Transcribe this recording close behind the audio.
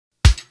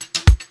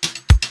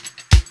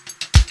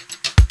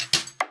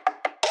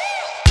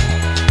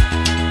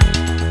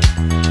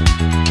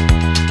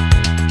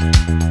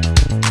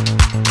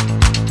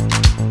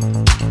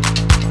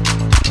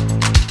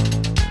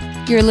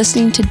You're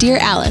listening to Dear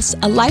Alice,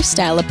 a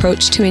lifestyle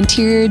approach to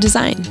interior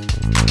design.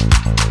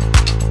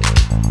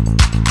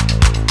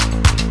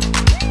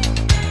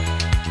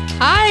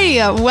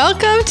 Hi,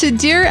 welcome to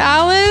Dear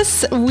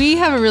Alice. We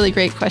have a really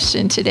great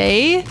question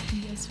today.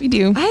 Yes, we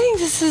do. I think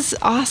this is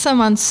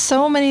awesome on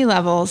so many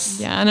levels.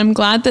 Yeah, and I'm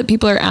glad that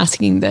people are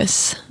asking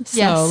this. So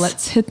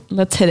Yes.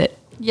 let's hit it.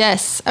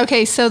 Yes.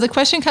 Okay. So the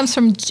question comes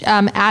from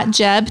at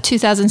Jeb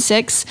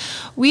 2006.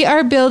 We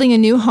are building a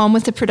new home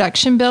with a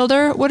production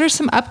builder. What are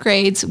some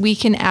upgrades we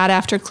can add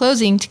after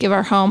closing to give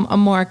our home a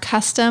more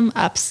custom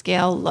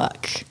upscale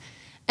look?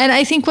 And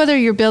I think whether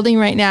you're building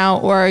right now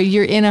or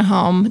you're in a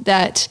home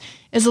that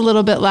is a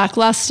little bit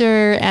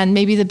lackluster and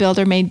maybe the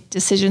builder made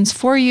decisions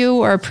for you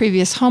or a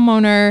previous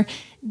homeowner,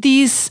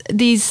 these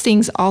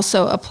things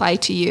also apply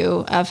to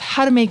you of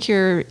how to make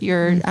your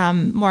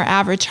more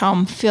average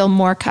home feel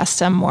more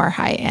custom, more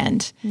high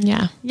end.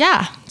 Yeah.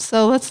 Yeah.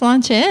 So let's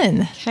launch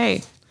in.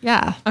 Okay.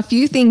 Yeah. A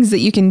few things that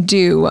you can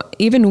do,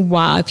 even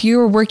while, if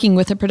you're working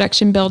with a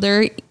production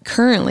builder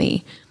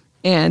currently,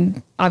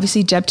 and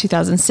obviously Jeb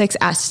 2006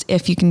 asked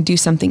if you can do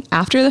something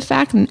after the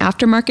fact, an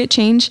aftermarket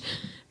change.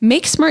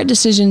 Make smart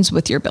decisions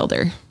with your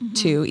builder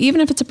too.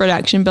 Even if it's a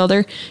production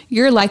builder,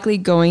 you're likely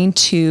going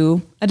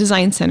to a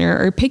design center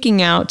or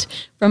picking out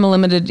from a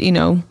limited,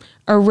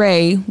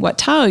 array what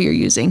tile you're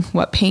using,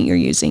 what paint you're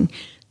using.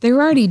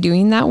 They're already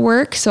doing that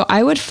work. So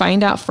I would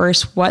find out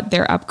first what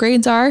their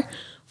upgrades are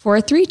for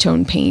a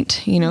 3-tone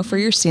paint, for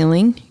your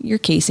ceiling, your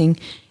casing,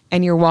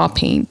 and your wall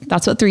paint.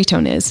 That's what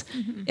 3-tone is.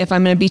 If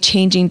I'm going to be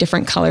changing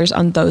different colors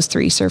on those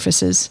 3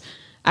 surfaces,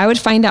 I would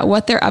find out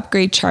what their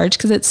upgrade charge,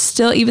 because it's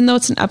still, even though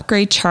it's an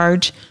upgrade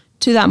charge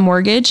to that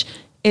mortgage,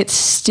 it's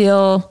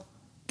still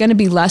going to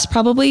be less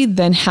probably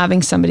than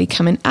having somebody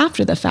come in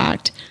after the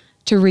fact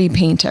to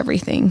repaint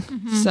everything.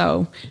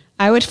 So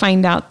I would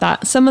find out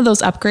that some of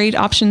those upgrade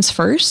options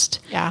first.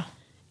 Yeah.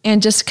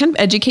 And just kind of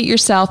educate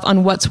yourself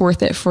on what's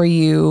worth it for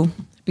you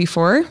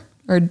before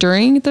or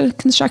during the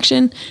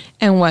construction,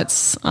 and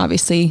what's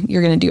obviously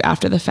you're going to do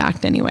after the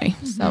fact anyway.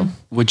 So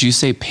would you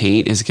say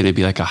paint is going to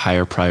be like a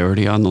higher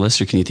priority on the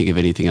list, or can you think of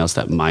anything else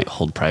that might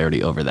hold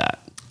priority over that?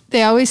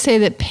 They always say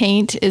that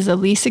paint is the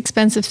least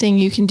expensive thing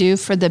you can do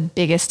for the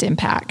biggest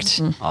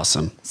impact.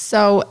 Awesome.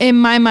 So in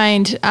my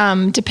mind,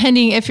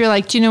 depending if you're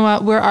like, do you know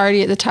what, we're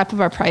already at the top of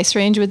our price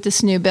range with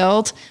this new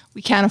build,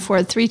 we can't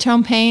afford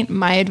 3-tone paint.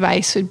 My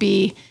advice would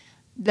be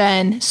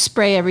then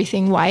spray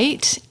everything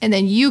white, and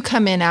then you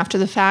come in after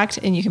the fact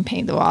and you can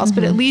paint the walls.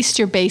 But at least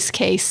your base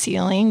case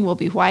ceiling will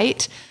be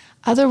white.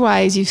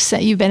 Otherwise,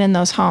 you've been in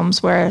those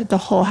homes where the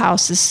whole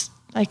house is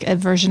like a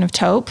version of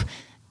taupe.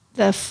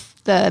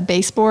 The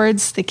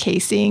baseboards, the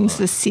casings,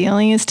 the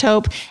ceiling is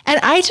taupe. And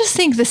I just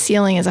think the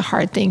ceiling is a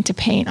hard thing to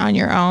paint on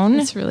your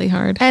own. it's really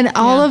hard. And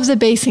all of the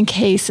base and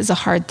case is a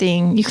hard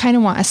thing. You kind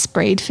of want a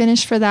sprayed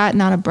finish for that,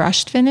 not a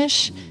brushed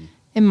finish.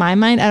 In my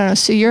mind, I don't know.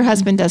 So your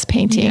husband does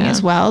painting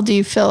as well. Do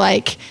you feel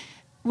like,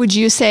 would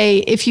you say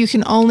if you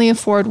can only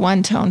afford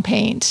 1-tone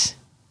paint?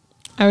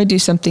 I would do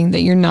something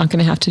that you're not going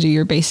to have to do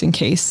your base and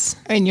case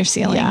In your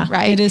ceiling, Yeah,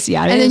 right? it is,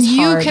 yeah, it and then is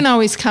you hard. can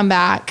always come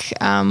back.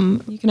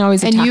 You can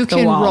always and attack you the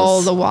can walls.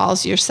 roll the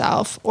walls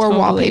yourself or Totally.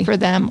 wallpaper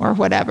them or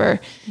whatever.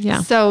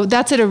 Yeah. So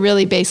that's at a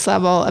really base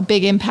level. A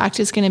big impact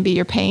is going to be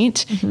your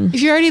paint.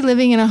 If you're already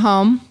living in a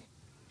home,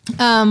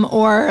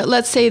 or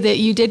let's say that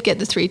you did get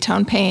the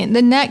 3-tone paint,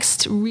 the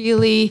next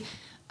really,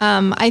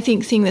 I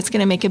think, thing that's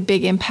going to make a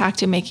big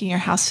impact in making your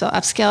house feel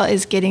upscale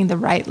is getting the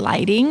right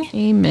lighting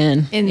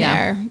Amen. in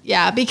there.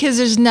 Yeah, because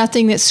there's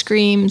nothing that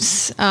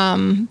screams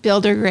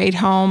builder grade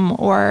home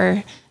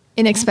or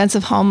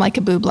inexpensive home like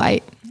a boob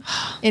light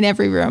in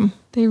every room,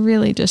 They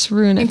really just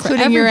ruin it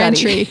including for your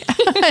everybody.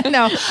 entry.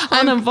 No,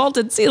 On a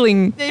vaulted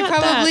ceiling. they Not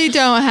probably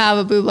don't have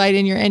a boob light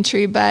in your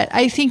entry, but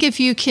I think if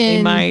you can,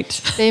 They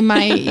might. They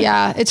might,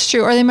 yeah, it's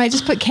true. Or they might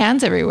just put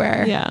cans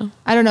everywhere. Yeah.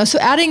 I don't know. So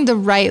adding the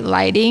right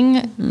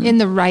lighting in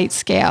the right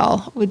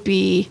scale would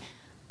be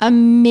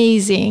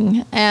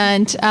amazing.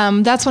 And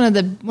that's one of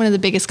the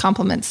biggest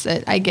compliments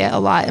that I get a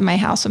lot in my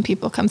house when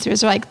people come through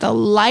is they're like, the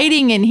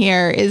lighting in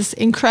here is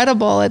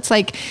incredible. It's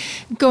like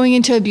going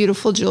into a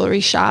beautiful jewelry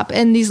shop,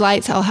 and these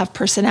lights all have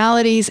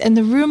personalities, and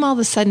the room all of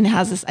a sudden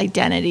has this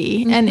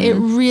identity, and it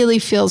really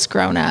feels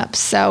grown up.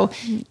 So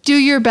do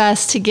your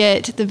best to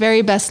get the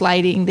very best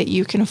lighting that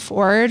you can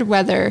afford,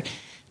 whether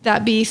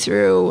that be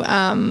through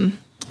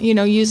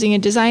using a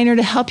designer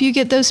to help you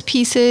get those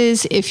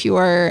pieces. If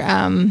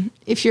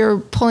you're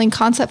pulling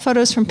concept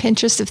photos from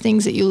Pinterest of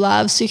things that you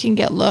love, so you can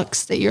get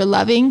looks that you're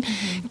loving.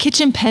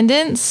 Kitchen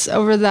pendants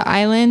over the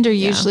island are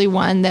usually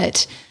one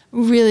that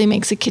really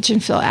makes a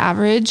kitchen feel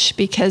average,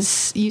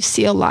 because you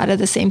see a lot of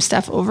the same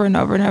stuff over and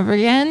over and over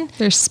again.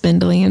 They're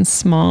spindly and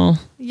small.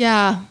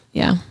 Yeah.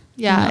 Yeah.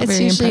 Yeah. Not It's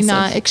very usually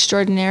impressive. not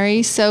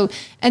extraordinary. So,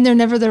 and they're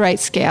never the right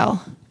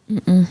scale.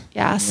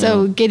 Yeah.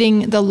 So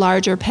getting the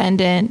larger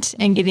pendant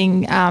and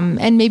getting,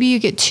 and maybe you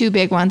get 2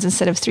 big ones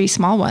instead of 3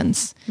 small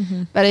ones,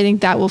 but I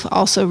think that will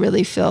also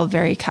really feel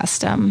very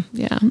custom.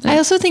 Yeah. I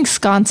also think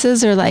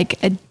sconces are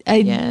like a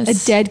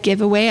Yes. dead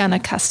giveaway on a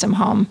custom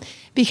home,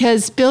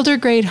 because builder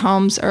grade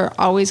homes are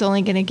always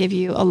only going to give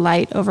you a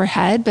light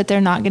overhead, but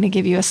they're not going to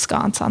give you a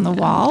sconce on the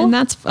wall. And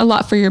that's a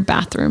lot for your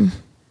bathroom.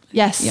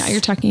 Yes. Yeah,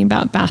 you're talking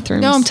about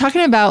bathrooms. No, I'm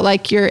talking about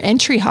like your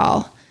entry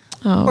hall.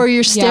 Or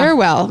your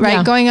stairwell, right?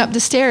 Yeah. Going up the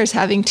stairs,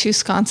 having 2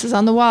 sconces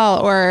on the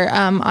wall, or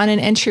on an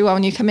entry wall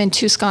when you come in,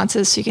 2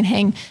 sconces so you can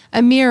hang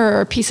a mirror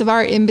or a piece of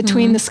art in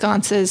between the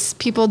sconces.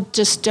 People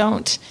just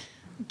don't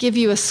give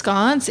you a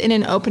sconce in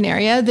an open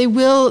area. They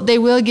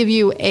will give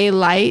you a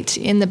light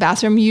in the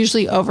bathroom,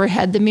 usually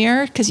overhead the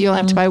mirror, because you'll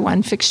have to buy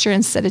 1 fixture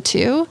instead of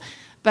 2.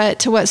 But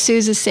to what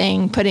Suze is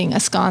saying, putting a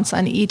sconce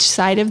on each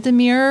side of the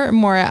mirror,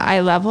 more at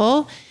eye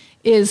level,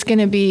 is going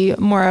to be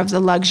more of the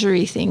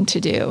luxury thing to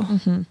do.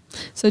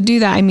 So do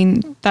that. I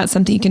mean, that's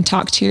something you can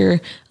talk to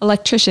your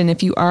electrician.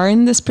 If you are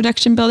in this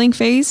production building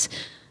phase,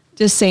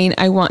 just saying,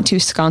 I want 2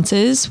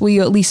 sconces. Will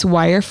you at least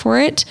wire for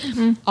it?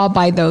 I'll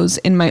buy those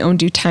in my own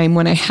due time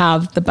when I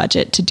have the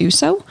budget to do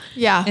so.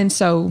 Yeah. And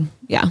so,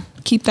 yeah,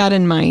 keep that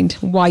in mind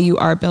while you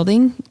are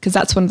building, because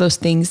that's one of those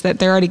things that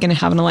they're already going to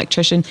have an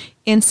electrician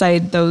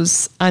inside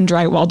those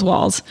undrywalled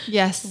walls.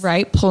 Yes.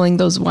 Right? Pulling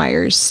those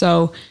wires.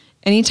 So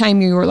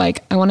anytime you were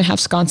like, I want to have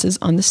sconces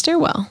on the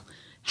stairwell,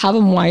 have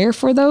them wire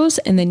for those,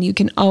 and then you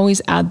can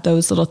always add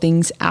those little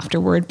things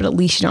afterward, but at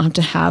least you don't have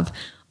to have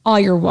all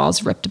your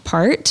walls ripped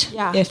apart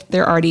if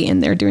they're already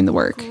in there doing the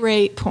work.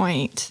 Great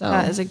point.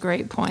 That is a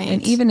great point.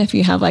 And even if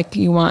you have like,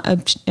 you want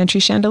an entry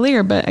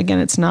chandelier, but again,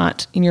 it's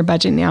not in your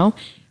budget now,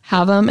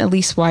 have them at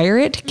least wire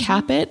it,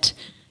 cap it,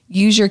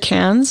 use your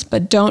cans,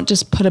 but don't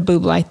just put a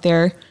boob light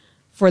there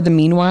for the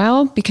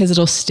meanwhile, because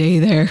it'll stay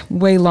there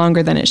way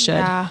longer than it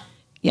should.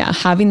 Yeah,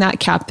 having that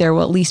cap there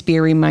will at least be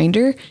a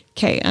reminder,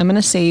 okay, I'm going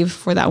to save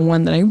for that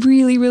one that I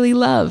really, really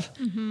love,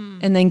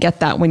 and then get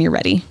that when you're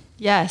ready.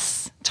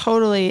 Yes,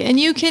 totally. And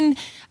you can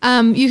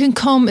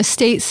comb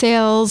estate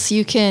sales.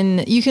 You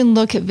can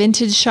look at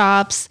vintage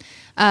shops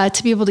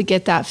to be able to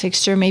get that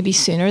fixture maybe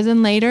sooner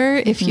than later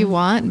if you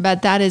want.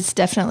 But that is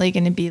definitely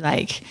going to be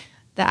like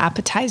the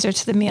appetizer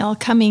to the meal.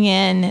 Coming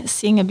in,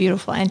 seeing a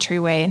beautiful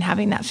entryway, and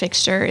having that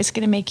fixture is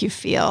going to make you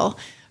feel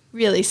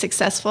really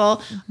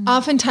successful.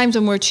 Oftentimes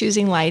when we're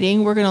choosing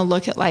lighting, we're going to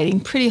look at lighting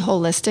pretty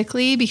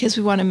holistically, because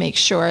we want to make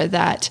sure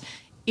that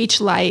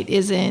each light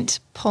isn't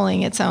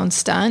pulling its own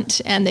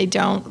stunt and they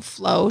don't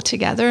flow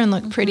together and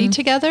look pretty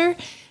together.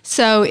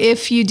 So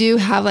if you do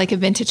have like a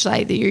vintage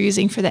light that you're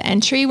using for the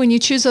entry, when you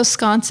choose those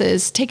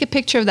sconces, take a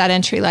picture of that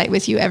entry light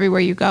with you everywhere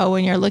you go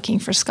when you're looking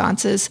for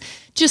sconces,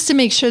 just to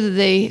make sure that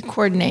they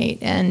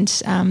coordinate and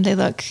they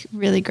look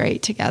really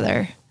great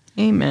together.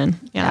 Amen.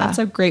 Yeah, that's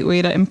a great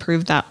way to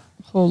improve that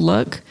whole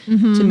look,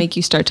 to make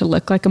you start to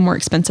look like a more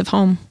expensive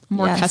home, a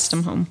more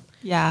custom home.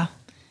 Yeah.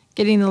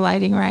 Getting the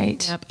lighting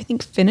right. Yep. I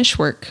think finish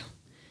work.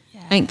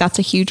 I think that's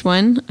a huge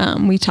one.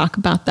 We talk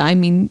about that. I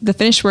mean, the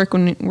finish work,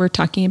 when we're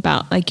talking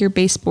about like your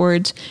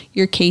baseboards,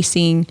 your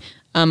casing,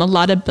 a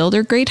lot of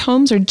builder grade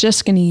homes are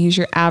just going to use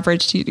your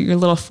average, your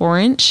little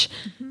 4-inch,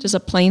 just a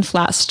plain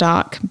flat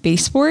stock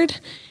baseboard.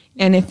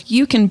 And if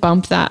you can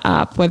bump that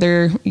up,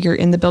 whether you're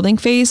in the building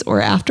phase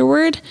or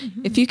afterward,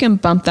 if you can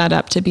bump that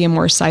up to be a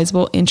more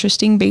sizable,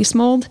 interesting base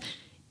mold,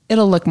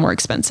 it'll look more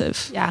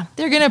expensive. Yeah.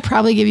 They're going to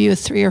probably give you a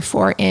 3 or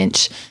 4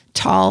 inch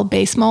tall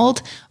base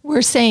mold.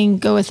 We're saying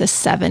go with a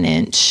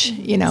 7-inch,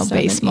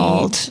 base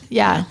mold. 8.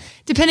 Yeah.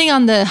 Depending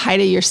on the height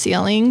of your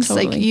ceilings,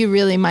 like you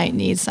really might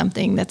need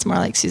something that's more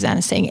like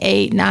Susanna's saying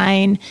 8,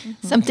 9,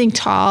 something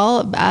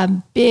tall.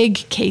 Big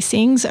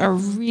casings are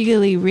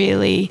really,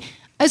 really,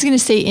 I was going to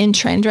say in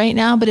trend right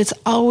now, but it's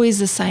always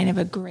a sign of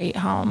a great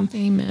home.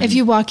 Amen. If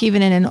you walk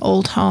even in an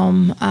old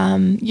home,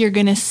 you're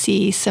going to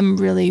see some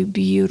really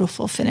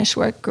beautiful finish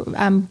work,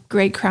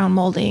 great crown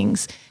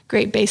moldings,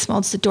 great base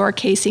molds. The door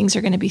casings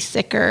are going to be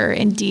thicker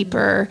and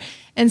deeper.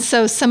 And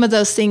so some of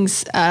those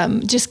things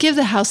just give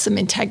the house some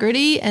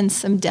integrity and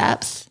some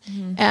depth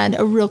and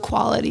a real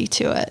quality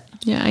to it.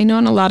 Yeah, I know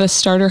in a lot of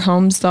starter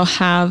homes, they'll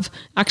have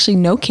actually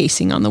no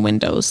casing on the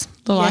windows.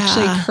 They'll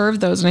actually curve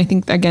those. And I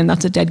think, again,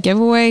 that's a dead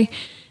giveaway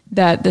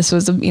that this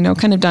was,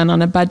 kind of done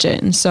on a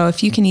budget. And so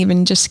if you can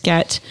even just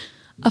get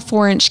a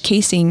 4-inch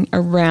casing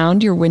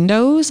around your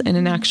windows and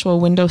an actual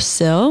window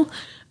sill,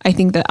 I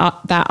think that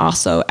that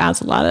also adds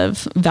a lot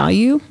of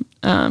value,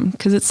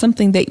 because it's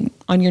something that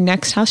on your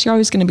next house, you're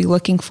always going to be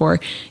looking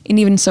for. And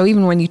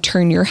even when you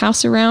turn your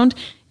house around,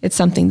 it's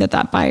something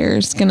that buyer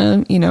is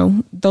going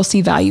to, they'll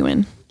see value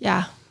in.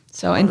 Yeah.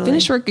 So, totally. And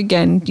finish work,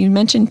 again, you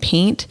mentioned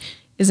paint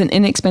is an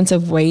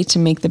inexpensive way to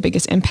make the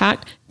biggest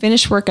impact.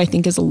 Finish work, I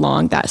think, is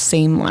along that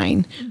same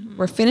line.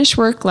 Where finish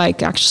work,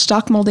 like actual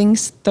stock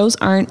moldings, those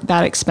aren't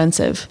that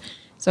expensive.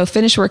 So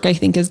finish work, I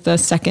think, is the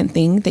second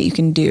thing that you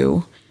can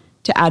do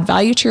to add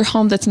value to your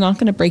home that's not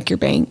going to break your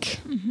bank,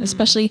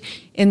 especially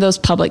in those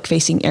public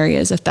facing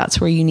areas, if that's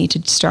where you need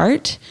to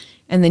start.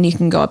 And then you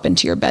can go up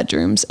into your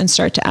bedrooms and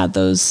start to add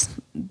those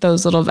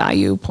little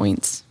value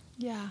points.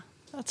 Yeah,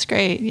 that's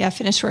great. Yeah,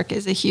 finish work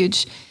is a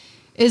huge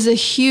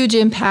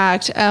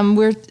impact.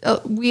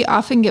 We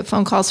often get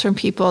phone calls from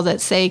people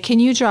that say, can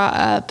you draw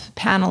up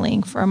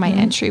paneling for my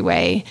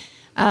entryway?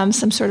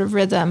 some sort of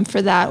rhythm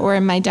for that. Or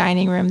in my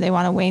dining room, they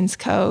want a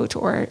wainscot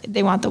or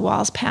they want the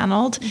walls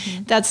paneled.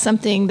 That's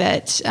something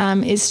that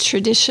is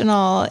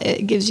traditional.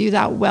 It gives you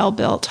that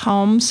well-built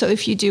home. So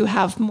if you do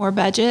have more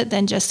budget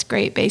than just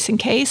great base and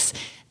case,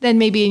 then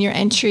maybe in your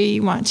entry,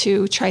 you want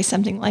to try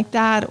something like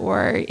that,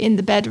 or in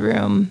the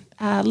bedroom,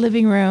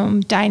 living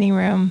room, dining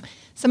room,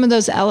 some of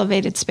those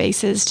elevated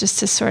spaces just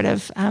to sort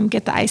of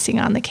get the icing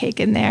on the cake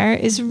in there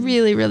is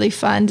really, really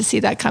fun to see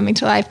that coming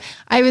to life.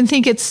 I even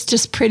think it's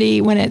just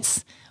pretty when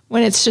it's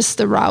just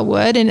the raw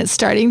wood and it's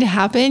starting to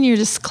happen. You're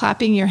just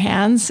clapping your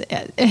hands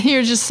and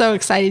you're just so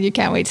excited. You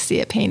can't wait to see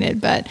it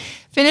painted. But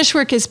finish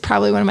work is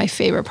probably one of my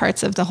favorite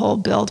parts of the whole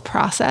build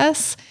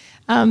process.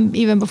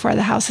 Even before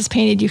the house is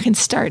painted, you can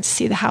start to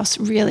see the house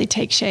really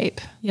take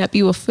shape. Yep,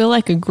 you will feel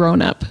like a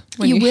grown-up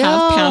when you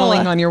have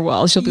paneling on your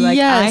walls. You'll be like,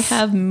 I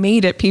have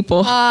made it,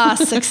 people.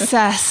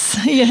 Success.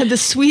 Yeah, the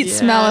sweet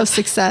smell of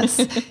success.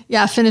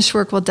 Yeah, finish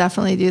work will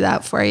definitely do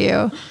that for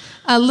you.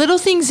 Little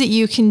things that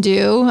you can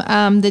do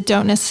that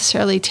don't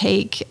necessarily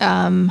take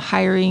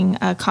hiring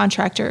a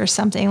contractor or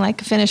something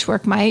like finish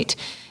work might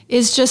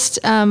is just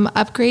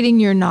upgrading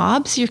your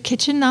knobs, your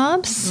kitchen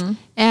knobs,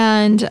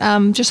 and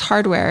just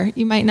hardware.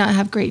 You might not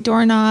have great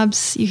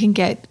doorknobs. You can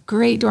get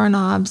great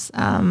doorknobs,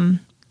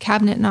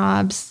 cabinet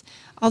knobs,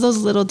 all those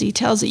little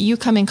details that you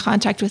come in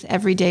contact with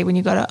every day when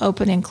you go to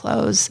open and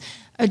close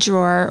a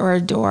drawer or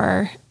a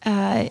door.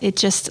 It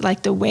just,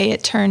 like the way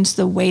it turns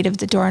the weight of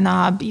the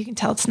doorknob, you can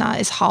tell it's not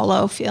as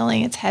hollow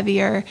feeling, it's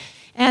heavier.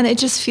 And it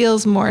just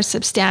feels more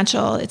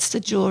substantial. It's the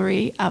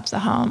jewelry of the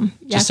home.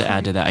 Just to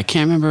add to that, I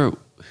can't remember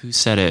who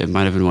said it. It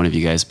might have been one of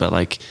you guys, but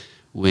like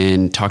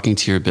when talking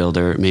to your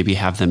builder, maybe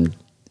have them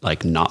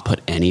like not put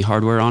any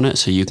hardware on it,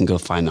 so you can go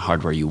find the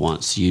hardware you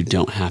want. So you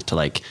don't have to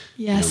like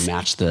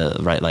match the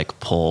right like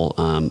pole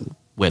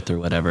width or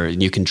whatever,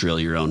 and you can drill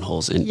your own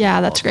holes in.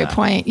 Yeah, that's a great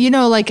point. You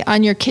know, like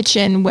on your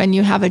kitchen, when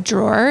you have a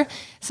drawer,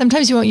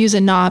 sometimes you won't use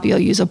a knob, you'll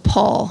use a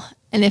pull.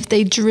 And if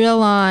they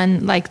drill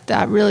on like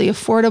that really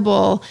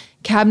affordable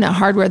cabinet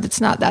hardware that's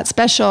not that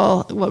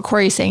special, what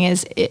Corey's saying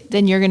is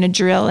then you're going to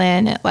drill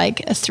in at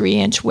like a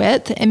 3-inch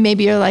width. And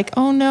maybe you're like,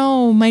 oh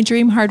no, my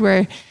dream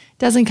hardware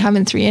doesn't come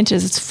in 3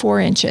 inches, it's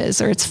 4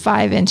 inches or it's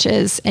 5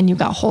 inches, and you've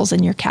got holes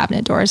in your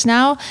cabinet doors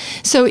now.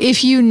 So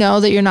if you know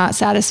that you're not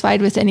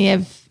satisfied with any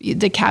of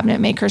the cabinet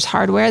maker's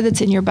hardware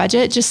that's in your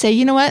budget, just say,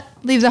 you know what,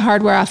 leave the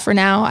hardware off for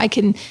now. I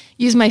can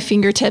use my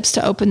fingertips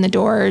to open the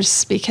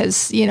doors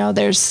because, you know,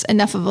 there's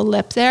enough of a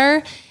lip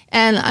there.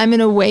 And I'm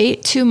going to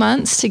wait 2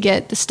 months to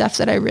get the stuff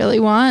that I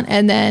really want,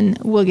 and then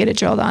we'll get it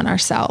drilled on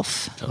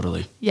ourselves.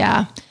 Totally.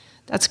 Yeah,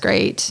 that's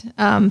great.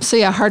 So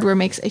yeah, hardware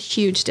makes a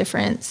huge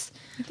difference.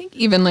 I think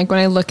even like when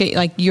I look at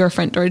like your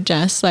front door,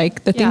 Jess,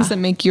 like the things that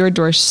make your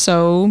door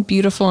so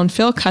beautiful and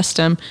feel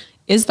custom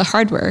is the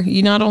hardware.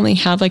 You not only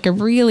have like a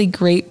really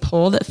great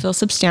pole that feels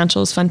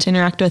substantial, is fun to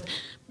interact with,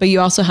 but you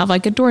also have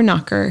like a door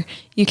knocker.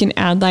 You can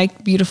add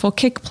like beautiful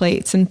kick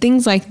plates and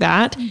things like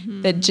that,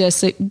 that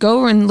just like,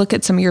 go and look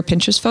at some of your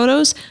Pinterest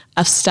photos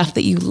of stuff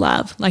that you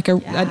love, like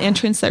an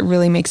entrance that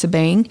really makes a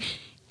bang,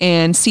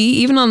 and see,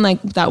 even on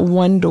like that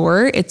one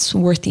door, it's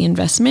worth the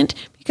investment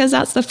because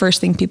that's the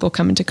first thing people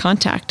come into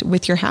contact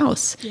with your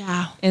house.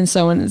 Yeah. And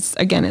so, and it's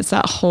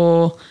that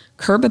whole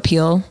curb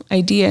appeal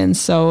idea. And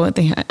so I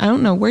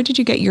don't know, where did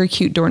you get your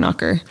cute door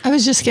knocker? I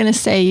was just going to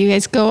say, you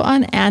guys go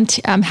on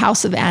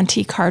House of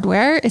Antique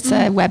Hardware. It's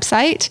a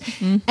website,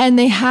 and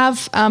they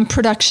have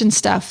production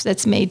stuff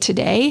that's made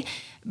today,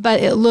 but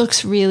it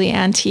looks really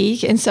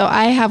antique. And so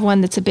I have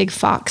one that's a big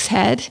fox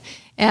head,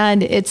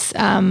 and it's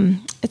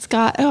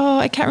got,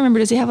 I can't remember.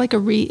 Does he have like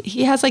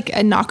he has like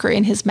a knocker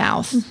in his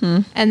mouth,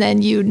 and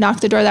then you knock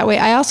the door that way.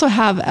 I also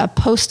have a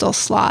postal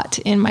slot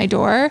in my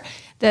door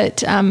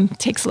that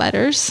takes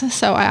letters.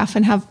 So I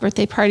often have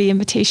birthday party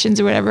invitations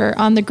or whatever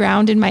on the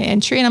ground in my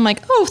entry. And I'm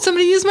like, oh,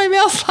 somebody used my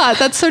mail slot.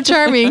 That's so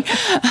charming.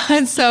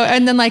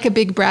 and then like a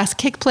big brass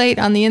kick plate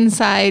on the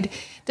inside.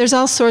 There's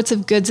all sorts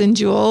of goods and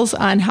jewels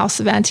on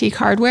House of Antique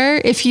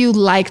Hardware. If you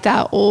like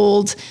that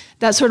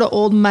sort of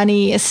old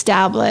money,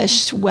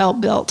 established,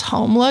 well-built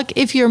home look.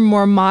 If you're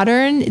more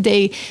modern,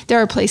 there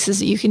are places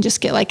that you can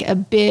just get like a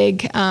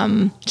big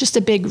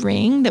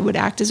ring that would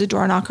act as a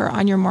door knocker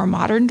on your more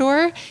modern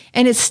door.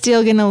 And it's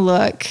still going to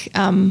look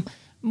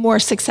more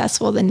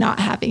successful than not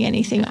having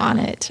anything on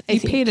it.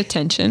 You paid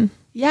attention.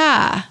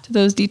 Yeah. To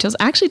those details.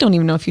 I actually don't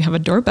even know if you have a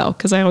doorbell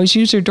because I always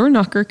use your door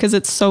knocker because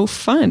it's so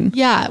fun.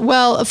 Yeah.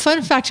 Well, a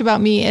fun fact about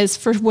me is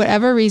for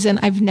whatever reason,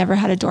 I've never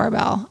had a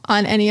doorbell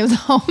on any of the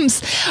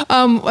homes.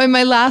 In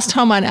my last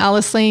home on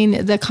Alice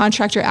Lane, the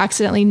contractor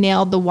accidentally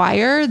nailed the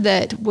wire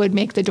that would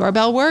make the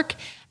doorbell work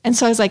And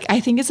so I was like,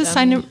 I think it's a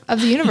sign of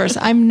the universe.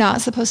 I'm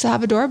not supposed to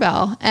have a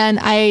doorbell. And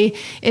I,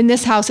 in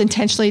this house,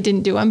 intentionally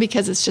didn't do one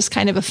because it's just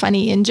kind of a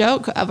funny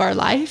in-joke of our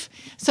life.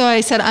 So I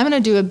said, I'm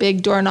going to do a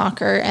big door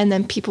knocker, and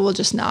then people will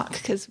just knock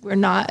because we're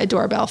not a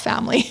doorbell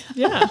family.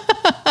 Yeah.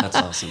 That's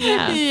awesome.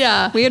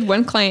 Yeah. We had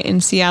one client in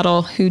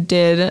Seattle who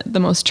did the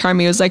most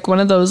charming. It was like one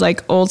of those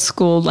like old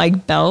school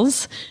like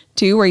bells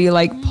too, where you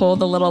like pull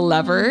the little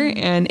lever,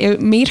 and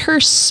it made her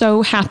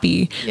so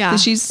happy. Yeah.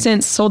 She's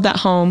since sold that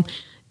home.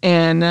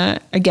 And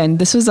again,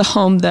 this was a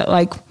home that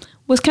like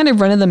was kind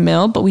of run of the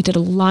mill, but we did a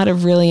lot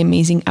of really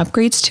amazing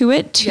upgrades to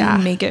it to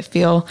make it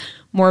feel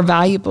more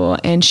valuable.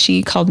 And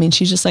she called me and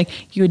she's just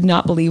like, you would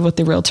not believe what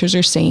the realtors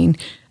are saying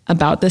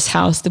about this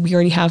house, that we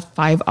already have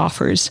 5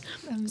 offers.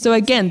 So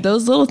again,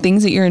 those little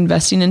things that you're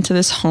investing into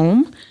this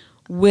home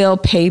will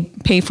pay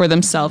for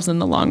themselves in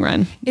the long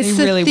run. It's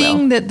they really the thing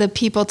will. that the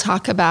people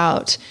talk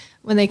about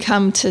when they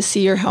come to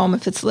see your home,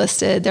 if it's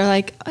listed. They're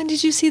like, oh,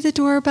 did you see the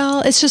doorbell?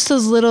 It's just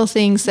those little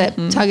things that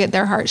tug at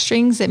their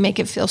heartstrings that make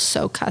it feel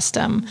so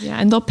custom. Yeah,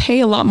 and they'll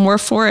pay a lot more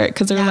for it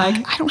because they're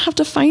like, I don't have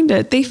to find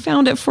it. They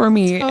found it for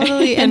me.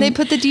 Totally. and they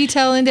put the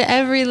detail into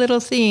every little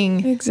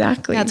thing.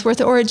 Exactly. That's worth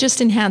it. Or it just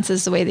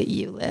enhances the way that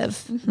you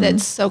live.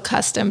 That's so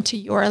custom to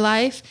your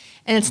life.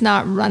 And it's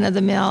not run of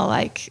the mill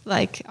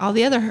like all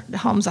the other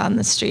homes on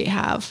the street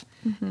have.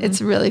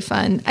 It's really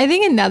fun. I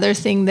think another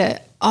thing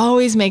that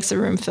always makes a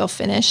room feel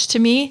finished to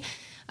me,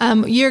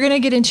 you're going to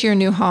get into your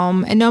new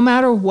home, and no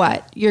matter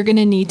what, you're going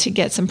to need to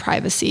get some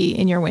privacy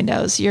in your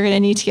windows. You're going to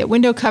need to get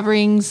window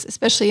coverings,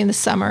 especially in the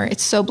summer.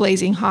 It's so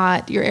blazing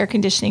hot. Your air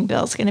conditioning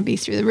bill is going to be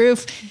through the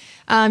roof.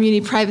 You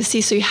need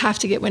privacy, so you have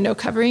to get window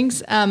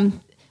coverings.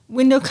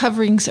 Window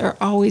coverings are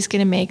always going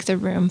to make the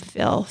room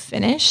feel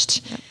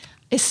finished. Yep.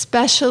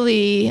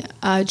 Especially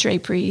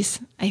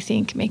draperies, I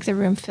think, make the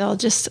room feel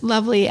just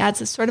lovely,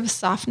 adds a sort of a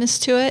softness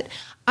to it.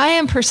 I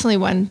am personally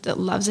one that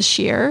loves a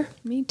sheer.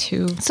 Me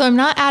too. So I'm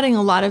not adding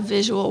a lot of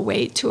visual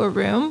weight to a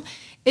room.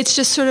 It's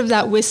just sort of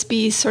that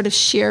wispy sort of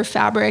sheer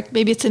fabric.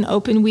 Maybe it's an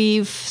open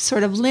weave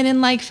sort of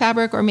linen-like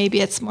fabric, or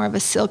maybe it's more of a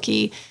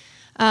silky,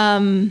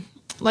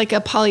 like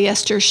a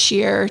polyester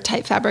sheer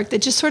type fabric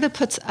that just sort of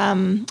puts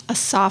a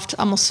soft,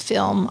 almost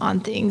film on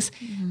things.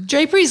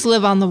 Draperies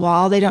live on the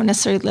wall. They don't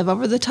necessarily live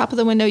over the top of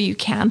the window. You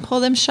can pull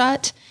them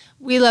shut.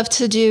 We love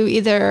to do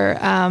either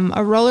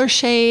a roller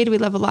shade. We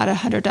love a lot of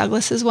Hunter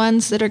Douglas's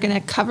ones that are going to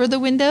cover the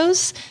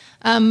windows.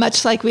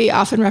 Much like we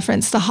often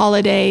reference The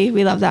Holiday.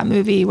 We love that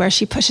movie where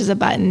she pushes a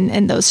button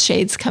and those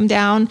shades come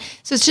down.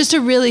 So it's just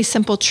a really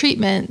simple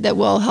treatment that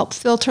will help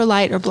filter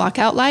light or block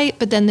out light.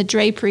 But then the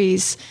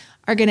draperies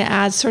are going to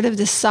add sort of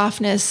this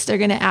softness. They're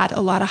going to add a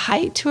lot of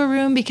height to a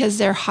room because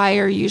they're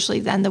higher usually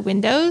than the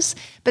windows,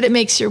 but it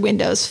makes your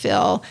windows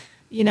feel,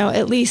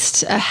 at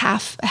least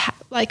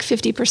like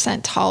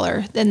 50%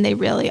 taller than they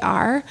really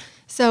are.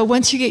 So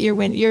once you get your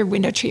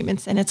window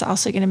treatments in, it's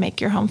also going to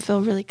make your home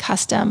feel really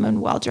custom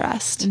and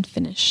well-dressed. And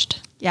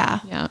finished.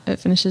 Yeah. Yeah, it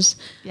finishes.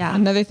 Yeah.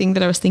 Another thing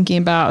that I was thinking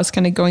about, I was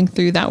kind of going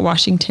through that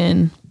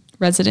Washington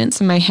residence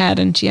in my head,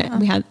 and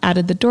we had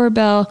added the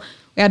doorbell.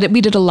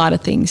 We did a lot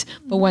of things,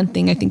 but one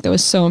thing I think that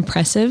was so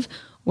impressive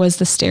was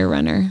the stair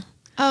runner.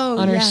 Oh,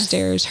 on her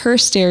stairs. Her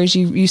stairs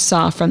you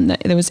saw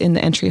that was in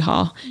the entry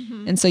hall.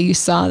 And so you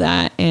saw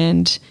that,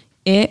 and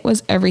it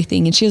was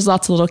everything. And she has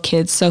lots of little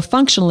kids, so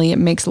functionally it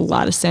makes a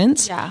lot of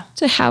sense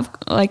to have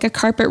like a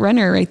carpet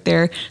runner right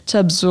there to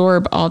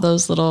absorb all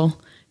those little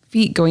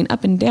feet going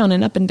up and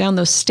down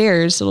those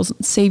stairs. It'll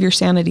save your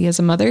sanity as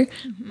a mother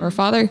or a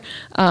father.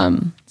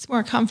 It's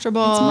more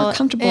comfortable.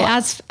 It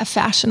adds a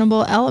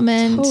fashionable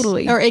element.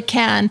 Totally. Or it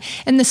can.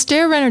 And the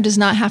stair runner does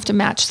not have to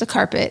match the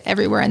carpet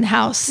everywhere in the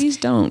house. Please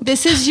don't.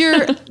 This is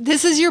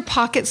your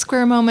pocket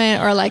square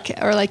moment or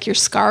like your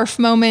scarf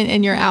moment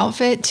in your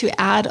outfit to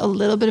add a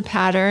little bit of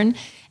pattern.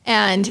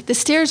 And the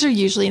stairs are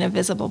usually in a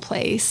visible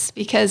place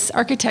because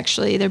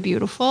architecturally they're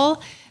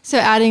beautiful. So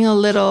adding a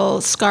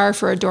little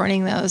scarf or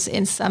adorning those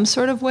in some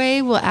sort of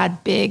way will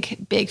add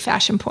big, big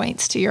fashion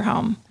points to your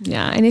home.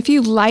 Yeah. And if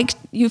you like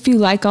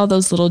all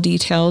those little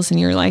details and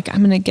you're like,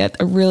 I'm going to get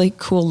a really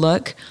cool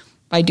look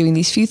by doing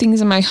these few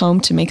things in my home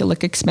to make it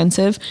look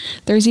expensive,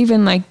 there's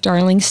even like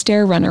Darling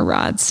stair runner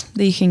rods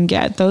that you can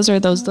get. Those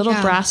are those little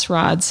brass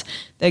rods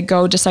that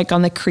go just like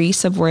on the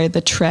crease of where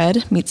the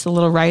tread meets the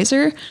little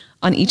riser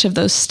on each of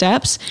those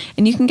steps.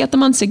 And you can get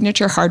them on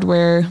Signature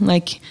Hardware.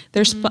 Like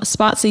there's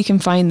spots that you can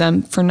find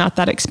them for not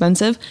that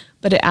expensive,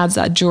 but it adds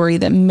that jewelry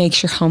that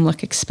makes your home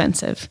look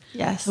expensive.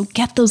 Yes. So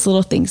get those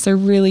little things. They're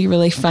really,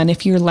 really fun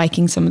if you're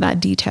liking some of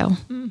that detail.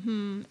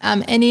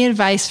 Any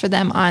advice for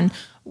them on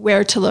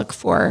where to look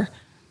for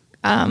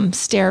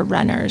stair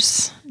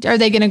runners? Are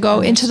they going to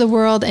go into the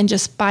world and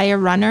just buy a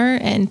runner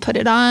and put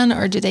it on?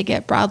 Or do they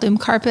get broadloom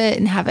carpet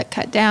and have it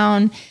cut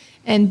down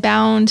and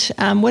bound?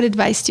 What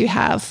advice do you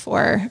have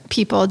for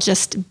people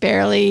just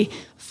barely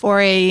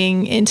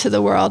foraying into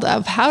the world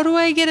of how do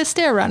I get a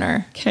stair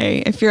runner? Okay.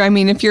 If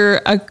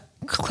you're a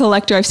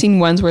collector, I've seen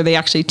ones where they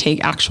actually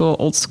take actual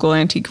old school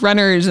antique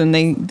runners and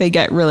they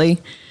get really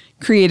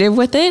creative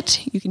with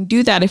it, you can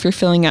do that if you're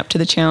feeling up to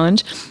the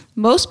challenge.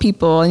 Most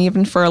people, and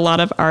even for a lot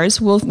of ours,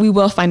 we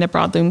will find a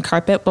broadloom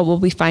carpet, but we'll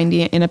be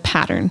finding it in a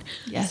pattern.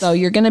 Yes. So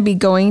you're going to be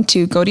go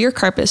to your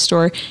carpet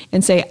store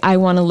and say, I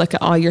want to look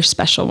at all your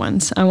special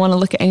ones. I want to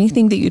look at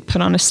anything that you'd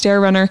put on a stair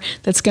runner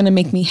that's going to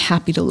make me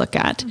happy to look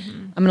at.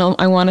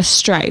 I want a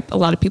stripe. A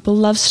lot of people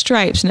love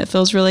stripes and it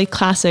feels really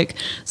classic.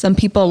 Some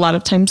people, a lot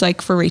of times,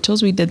 like for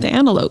Rachel's, we did the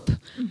antelope.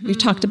 We've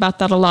talked about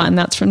that a lot, and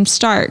that's from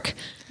Stark.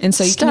 And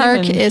so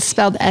Stark is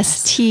spelled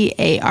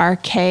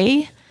STARK.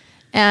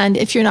 And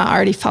if you're not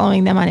already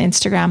following them on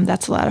Instagram,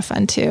 that's a lot of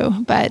fun too.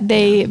 But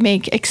they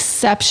make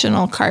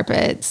exceptional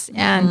carpets,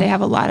 and they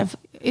have a lot of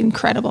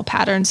incredible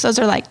patterns. Those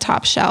are like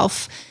top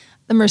shelf,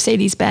 the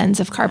Mercedes-Benz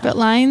of carpet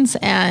lines.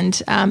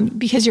 And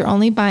because you're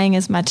only buying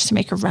as much to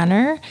make a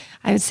runner,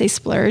 I would say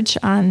splurge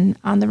on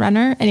the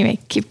runner. Anyway,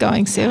 keep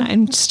going, Sue. Yeah,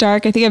 and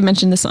Stark, I think I've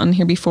mentioned this on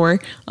here before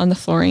on the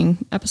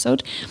flooring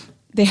episode.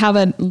 They have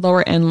a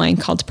lower end line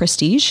called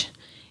Prestige.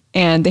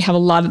 And they have a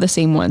lot of the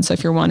same ones. So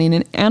if you're wanting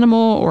an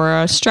animal or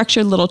a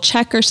structured little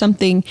check or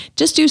something,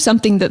 just do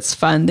something that's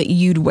fun that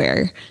you'd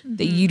wear,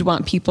 that you'd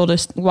want people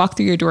to walk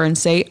through your door and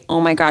say, oh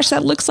my gosh,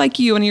 that looks like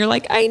you. And you're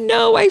like, I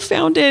know, I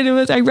found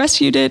it. I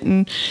rescued it.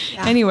 And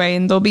anyway,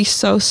 and they'll be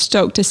so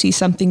stoked to see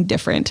something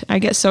different. I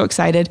get so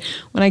excited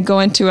when I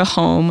go into a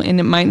home, and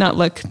it might not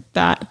look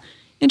that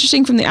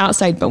interesting from the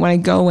outside, but when I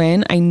go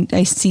in,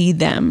 I see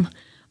them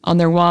on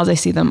their walls. I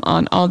see them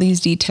on all these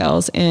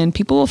details, and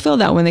people will feel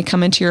that when they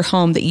come into your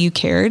home that you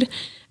cared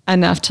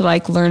enough to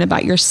like learn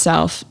about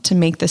yourself to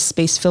make this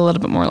space feel a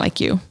little bit more like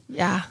you.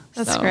 Yeah,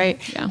 that's great.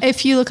 Yeah.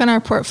 If you look on our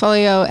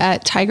portfolio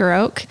at Tiger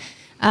Oak,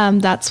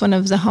 that's one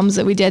of the homes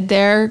that we did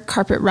there.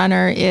 Carpet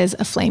runner is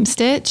a flame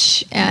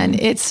stitch, and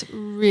it's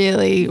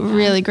really,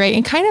 really great,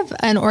 and kind of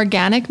an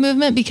organic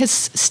movement because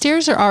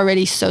stairs are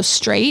already so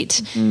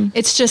straight.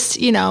 It's just,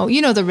 you know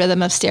the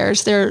rhythm of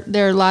stairs. There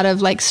are a lot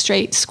of like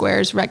straight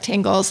squares,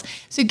 rectangles.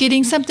 So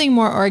getting something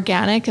more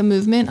organic, a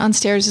movement on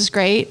stairs is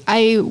great.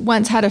 I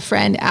once had a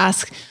friend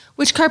ask,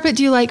 which carpet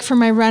do you like for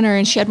my runner?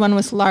 And she had one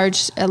with a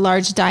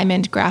large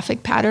diamond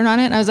graphic pattern on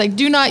it. And I was like,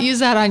 do not use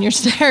that on your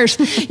stairs.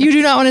 You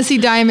do not want to see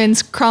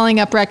diamonds crawling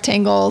up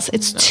rectangles.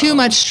 It's too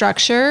much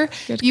structure.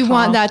 You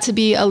want that to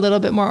be a little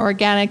bit more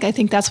organic. I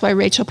think that's why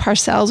Rachel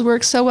Parcells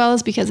works so well,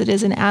 is because it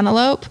is an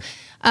antelope.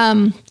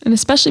 And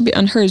especially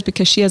on hers,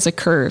 because she has a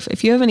curve.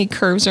 If you have any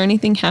curves or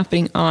anything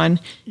happening on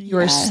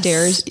your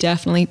stairs,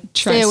 definitely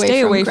stay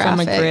away from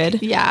a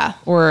grid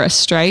or a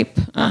stripe.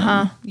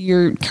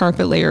 Your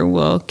carpet layer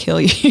will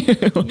kill you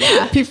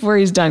before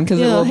he's done,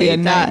 because it will be a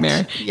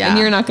nightmare. And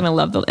you're not going to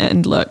love the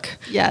end look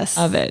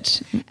of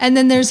it. And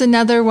then there's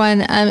another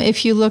one.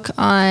 If you look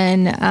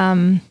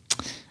on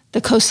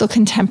the Coastal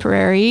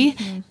Contemporary,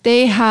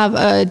 they have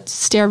a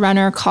stair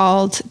runner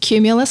called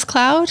Cumulus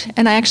Cloud.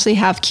 And I actually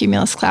have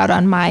Cumulus Cloud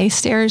on my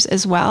stairs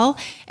as well.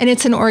 And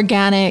it's an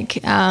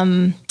organic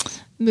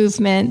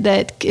movement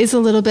that is a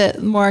little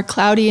bit more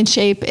cloudy in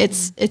shape.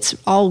 It's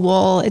all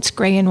wool. It's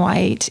gray and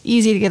white,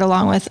 easy to get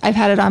along with. I've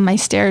had it on my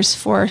stairs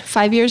for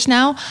 5 years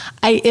now.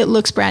 It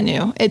looks brand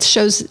new. It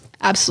shows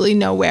absolutely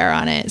no wear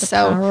on it. The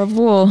power of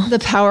wool. The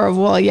power of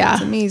wool, yeah.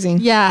 It's amazing.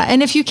 Yeah,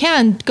 and if you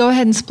can, go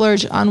ahead and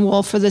splurge on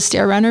wool for the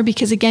stair runner,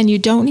 because again, you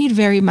don't need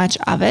very much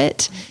of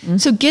it.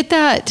 So get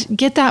that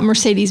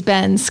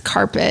Mercedes-Benz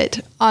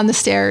carpet on the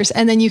stairs,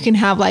 and then you can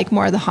have like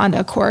more of the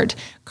Honda Accord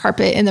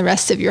carpet in the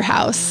rest of your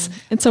house.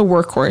 It's a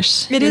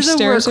workhorse. Your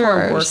stairs workhorse.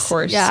 are a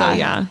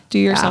workhorse. So do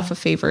yourself a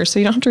favor, so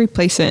you don't have to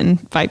replace it in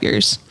 5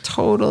 years.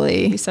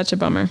 Totally. It'd be such a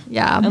bummer.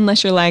 Yeah.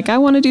 Unless you're like, I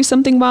want to do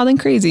something wild and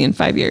crazy in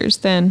 5 years,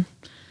 then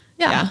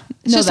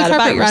it's just a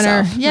carpet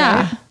runner.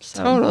 Yeah, right?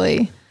 So.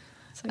 Totally.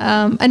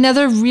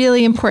 Another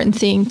really important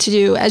thing to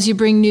do as you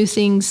bring new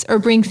things or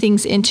bring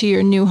things into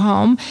your new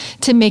home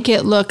to make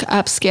it look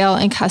upscale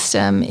and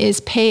custom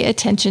is pay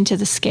attention to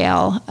the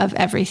scale of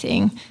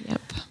everything.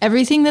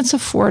 Everything that's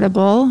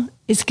affordable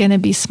is going to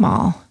be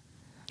small,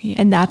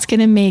 and that's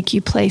going to make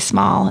you play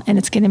small, and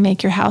it's going to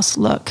make your house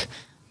look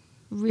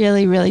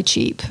really, really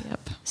cheap.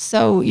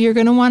 So you're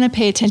going to want to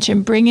pay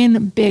attention. Bring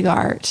in big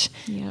art.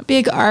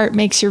 Big art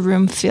makes your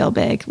room feel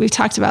big. We've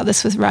talked about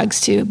this with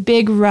rugs too.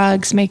 Big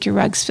rugs make your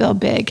rugs feel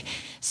big.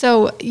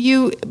 So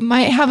you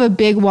might have a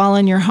big wall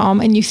in your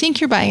home and you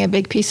think you're buying a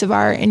big piece of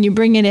art, and you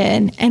bring it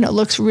in and it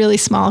looks really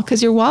small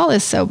because your wall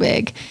is so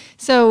big.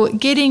 So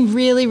getting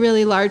really,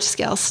 really large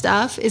scale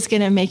stuff is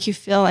going to make you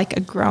feel like a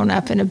grown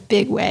up in a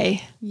big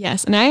way.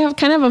 Yes. And I have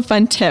kind of a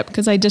fun tip,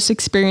 because I just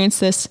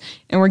experienced this,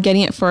 and we're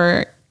getting it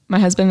for my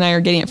husband and I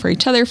are getting it for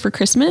each other for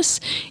Christmas.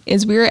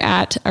 Is we were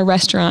at a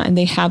restaurant and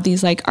they have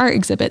these like art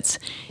exhibits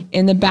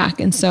in the back.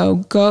 And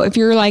so if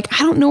you're like,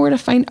 I don't know where to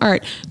find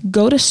art,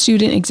 go to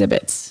student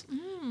exhibits.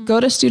 Go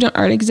to student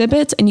art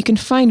exhibits, and you can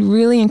find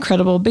really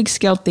incredible big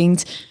scale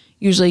things,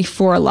 usually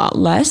for a lot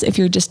less. If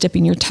you're just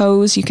dipping your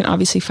toes, you can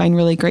obviously find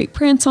really great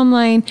prints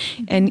online,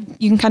 and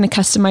you can kind of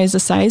customize the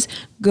size.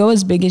 Go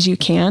as big as you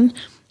can.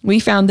 we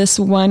found this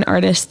one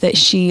artist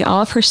that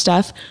all of her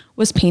stuff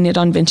was painted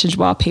on vintage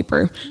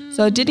wallpaper.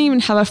 So it didn't even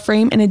have a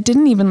frame, and it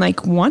didn't even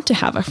like want to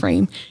have a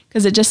frame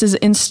because it just is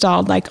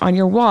installed like on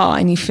your wall,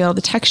 and you feel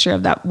the texture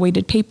of that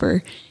weighted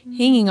paper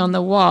hanging on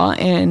the wall.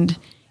 And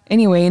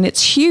anyway, and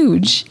it's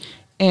huge.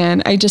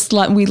 And I just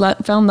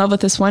fell in love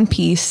with this one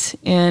piece,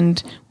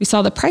 and we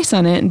saw the price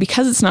on it. And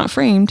because it's not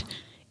framed,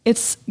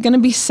 it's going to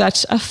be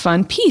such a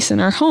fun piece in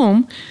our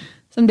home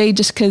someday,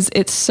 just because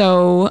it's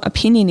so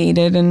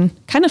opinionated and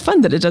kind of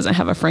fun that it doesn't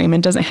have a frame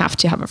and doesn't have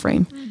to have a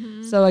frame.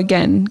 So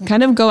again,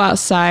 kind of go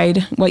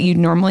outside what you'd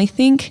normally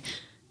think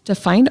to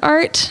find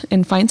art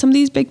and find some of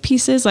these big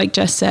pieces. Like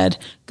Jess said,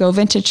 go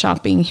vintage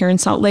shopping. Here in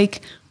Salt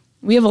Lake,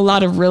 we have a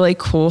lot of really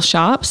cool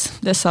shops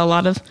that sell a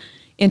lot of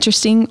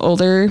interesting,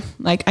 older,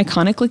 like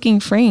iconic looking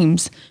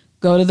frames.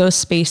 Go to those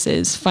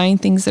spaces, find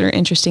things that are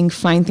interesting,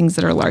 find things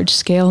that are large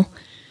scale.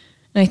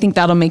 And I think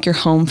that'll make your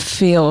home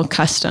feel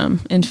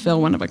custom and feel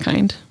one of a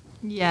kind.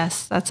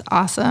 Yes, that's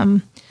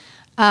awesome.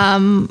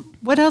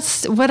 What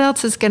else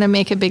is going to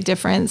make a big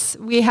difference?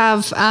 We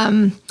have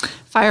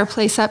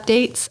fireplace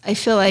updates. I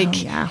feel like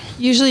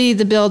usually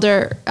the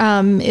builder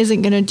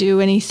isn't going to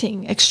do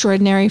anything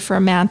extraordinary for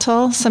a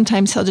mantle.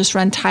 Sometimes he'll just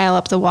run tile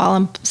up the wall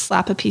and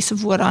slap a piece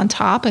of wood on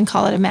top and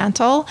call it a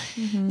mantle.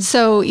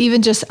 So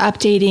even just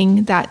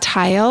updating that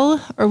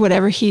tile or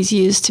whatever he's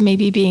used to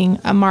maybe being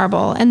a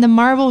marble. And the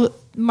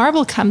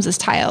marble comes as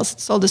tiles.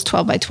 It's sold as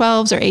 12 by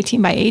 12s or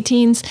 18 by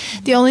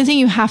 18s. The only thing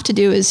you have to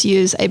do is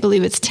use, I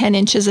believe it's 10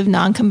 inches of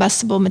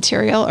non-combustible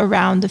material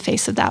around the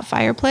face of that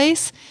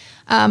fireplace,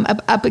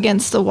 up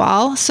against the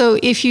wall. So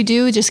if you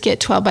do just get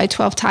 12 by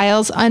 12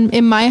 tiles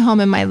in my home,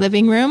 in my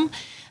living room,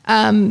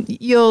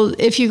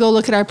 if you go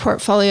look at our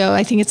portfolio,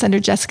 I think it's under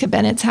Jessica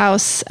Bennett's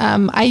house.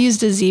 I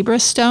used a zebra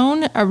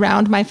stone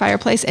around my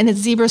fireplace, and it's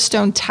zebra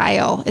stone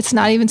tile. It's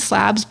not even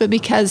slabs, but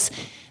because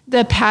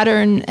the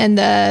pattern and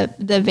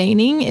the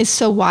veining is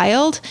so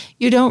wild,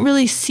 you don't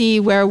really see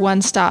where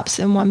one stops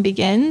and one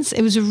begins.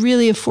 It was a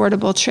really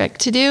affordable trick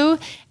to do.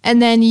 And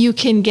then you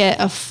can get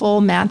a full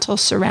mantle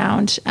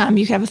surround.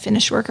 You can have a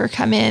finish worker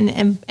come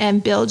in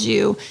and build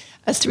you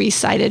a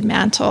 3-sided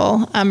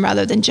mantle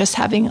rather than just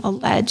having a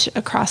ledge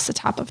across the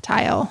top of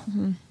tile.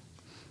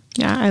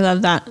 Yeah, I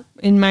love that.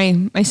 And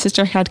my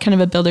sister had kind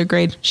of a builder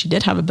grade. She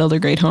did have a builder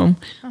grade home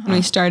when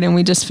we started, and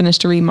we just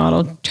finished a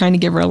remodel, trying to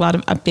give her a lot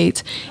of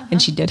updates.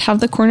 And she did have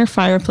the corner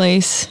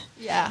fireplace.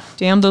 Yeah.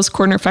 Damn those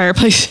corner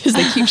fireplaces,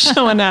 they keep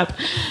showing up.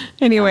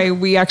 Anyway,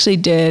 we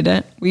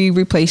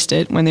replaced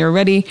it when they were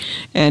ready,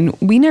 and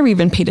we never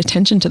even paid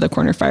attention to the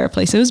corner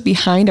fireplace. It was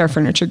behind our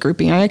furniture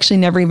grouping. I actually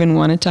never even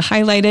wanted to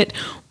highlight it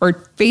or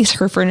face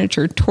her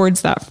furniture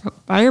towards that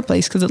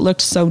fireplace because it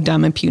looked so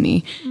dumb and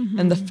puny.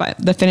 And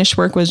the finished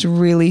work was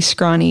really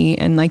scrawny,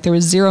 and like there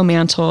was zero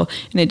mantle,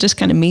 and it just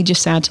kind of made you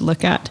sad to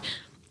look at.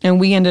 And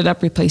we ended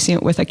up replacing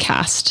it with a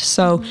cast.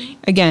 So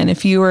again,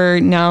 if you are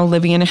now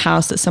living in a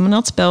house that someone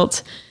else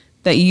built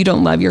that you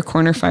don't love your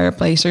corner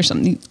fireplace or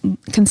something,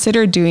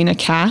 consider doing a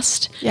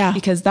cast. Yeah.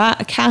 Because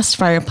a cast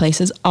fireplace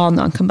is all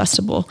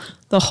non-combustible.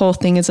 The whole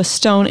thing is a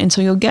stone, and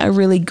so you'll get a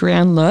really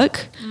grand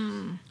look.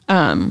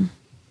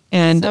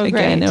 And so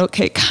again,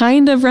 it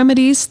kind of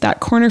remedies that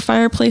corner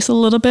fireplace a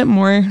little bit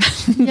more.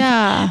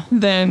 Yeah.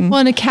 Well,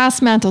 and a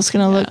cast mantle is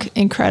going to look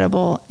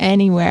incredible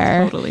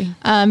anywhere. Totally.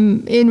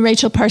 In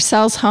Rachel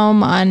Parcells'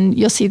 home,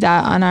 you'll see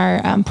that on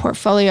our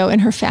portfolio in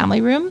her family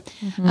room.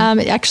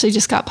 It actually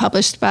just got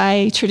published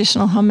by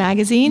Traditional Home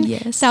Magazine.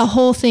 Yes. That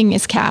whole thing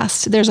is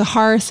cast. There's a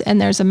hearth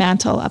and there's a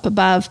mantle up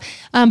above.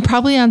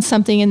 Probably on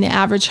something in the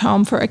average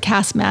home for a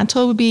cast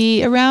mantle would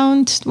be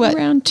around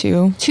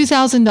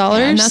 $2,000.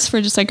 Yeah, and that's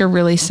for just like a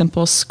really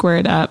simple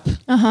squared up,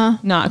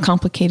 not a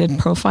complicated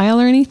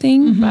profile or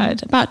anything,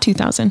 but about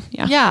 $2,000.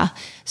 Yeah. Yeah.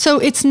 So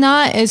it's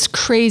not as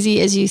crazy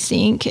as you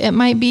think it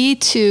might be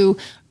to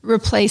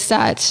replace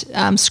that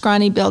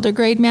scrawny builder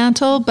grade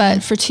mantle,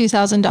 but for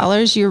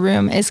 $2,000, your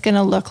room is going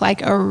to look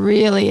like a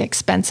really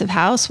expensive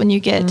house when you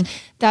get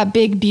that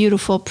big,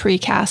 beautiful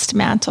precast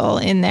mantle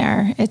in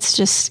there. It's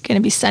just going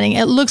to be stunning.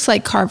 It looks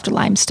like carved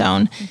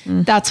limestone.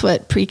 That's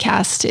what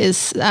precast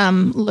is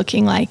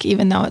looking like,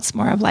 even though it's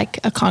more of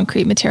like a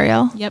concrete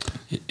material. Yep.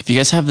 If you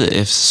guys have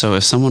if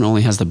someone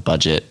only has the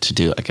budget to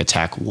do like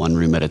attack one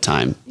room at a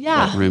time,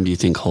 what room do you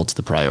think holds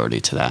the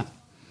priority to that?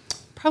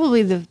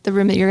 Probably the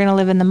room that you're going to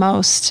live in the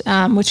most,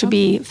 which would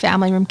be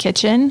family room,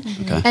 kitchen.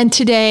 Okay. And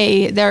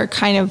today they're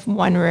kind of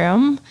one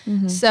room.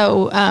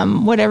 So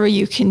whatever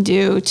you can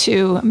do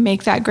to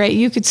make that great,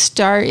 you could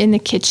start in the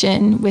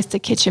kitchen with the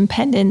kitchen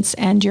pendants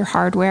and your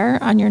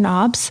hardware on your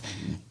knobs.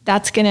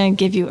 That's going to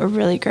give you a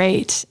really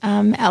great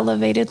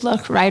elevated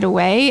look right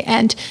away.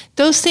 And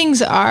those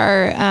things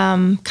are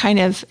kind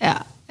of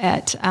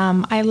at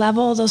eye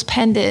level, those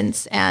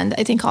pendants, and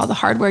I think all the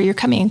hardware, you're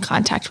coming in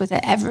contact with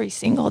it every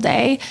single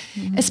day,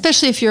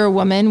 especially if you're a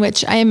woman,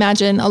 which I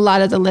imagine a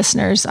lot of the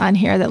listeners on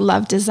here that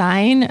love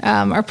design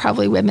are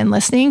probably women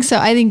listening. So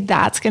I think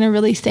that's going to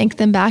really thank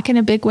them back in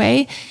a big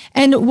way.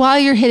 And while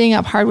you're hitting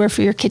up hardware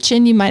for your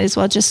kitchen, you might as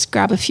well just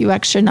grab a few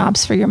extra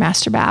knobs for your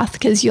master bath,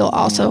 because you'll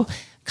also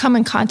come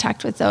in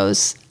contact with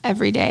those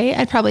every day,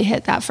 I'd probably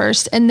hit that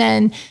first. And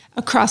then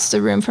across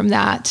the room from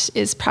that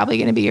is probably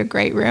going to be your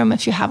great room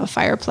if you have a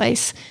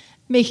fireplace,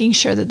 making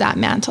sure that that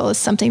mantle is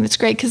something that's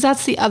great, because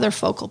that's the other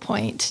focal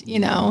point,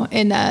 in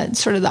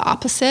sort of the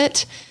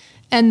opposite.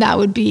 And that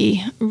would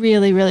be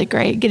really, really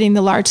great. Getting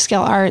the large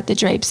scale art, the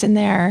drapes in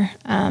there.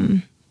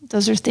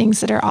 Those are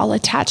things that are all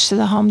attached to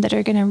the home that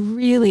are going to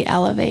really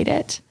elevate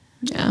it.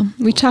 Yeah,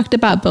 we talked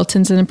about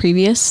built-ins in a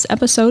previous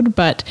episode,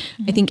 but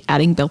I think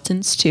adding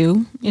built-ins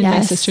too. In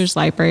my sister's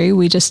library,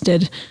 we just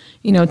did,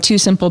 2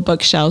 simple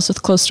bookshelves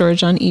with closed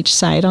storage on each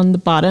side on the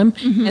bottom,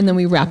 and then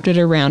we wrapped it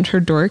around her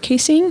door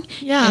casing.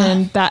 Yeah.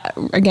 And that,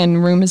 again,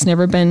 room has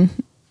never been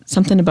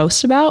something to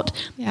boast about,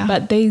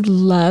 but they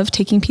love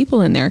taking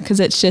people in there because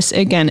it's just,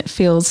 again, it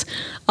feels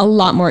a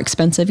lot more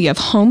expensive. You have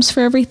homes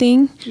for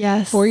everything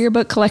for your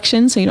book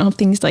collection. So you don't have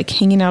things like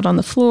hanging out on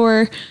the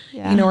floor,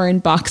 or in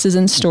boxes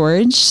and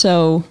storage.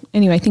 So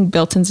anyway, I think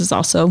built-ins is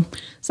also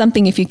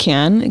something, if you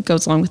can, it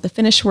goes along with the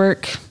finish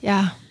work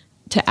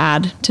to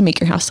add to make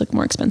your house look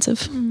more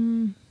expensive.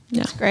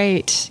 That's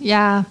great.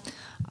 Yeah.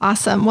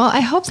 Awesome. Well,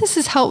 I hope this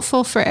is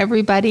helpful for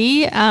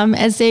everybody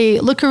as they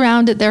look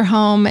around at their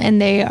home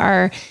and they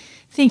are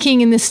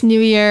thinking in this new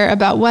year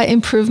about what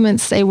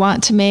improvements they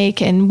want to make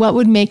and what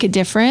would make a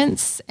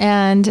difference.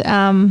 And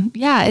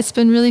it's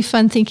been really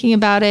fun thinking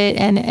about it.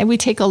 And we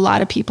take a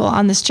lot of people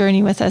on this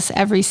journey with us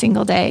every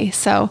single day.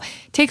 So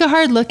take a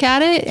hard look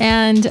at it,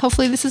 and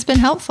hopefully this has been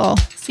helpful.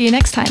 See you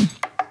next time.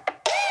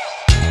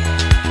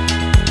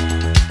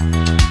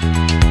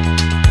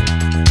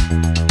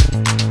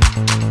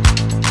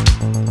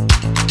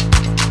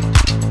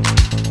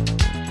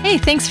 Hey,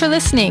 thanks for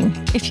listening.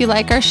 If you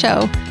like our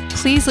show,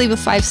 please leave a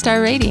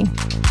 5-star rating.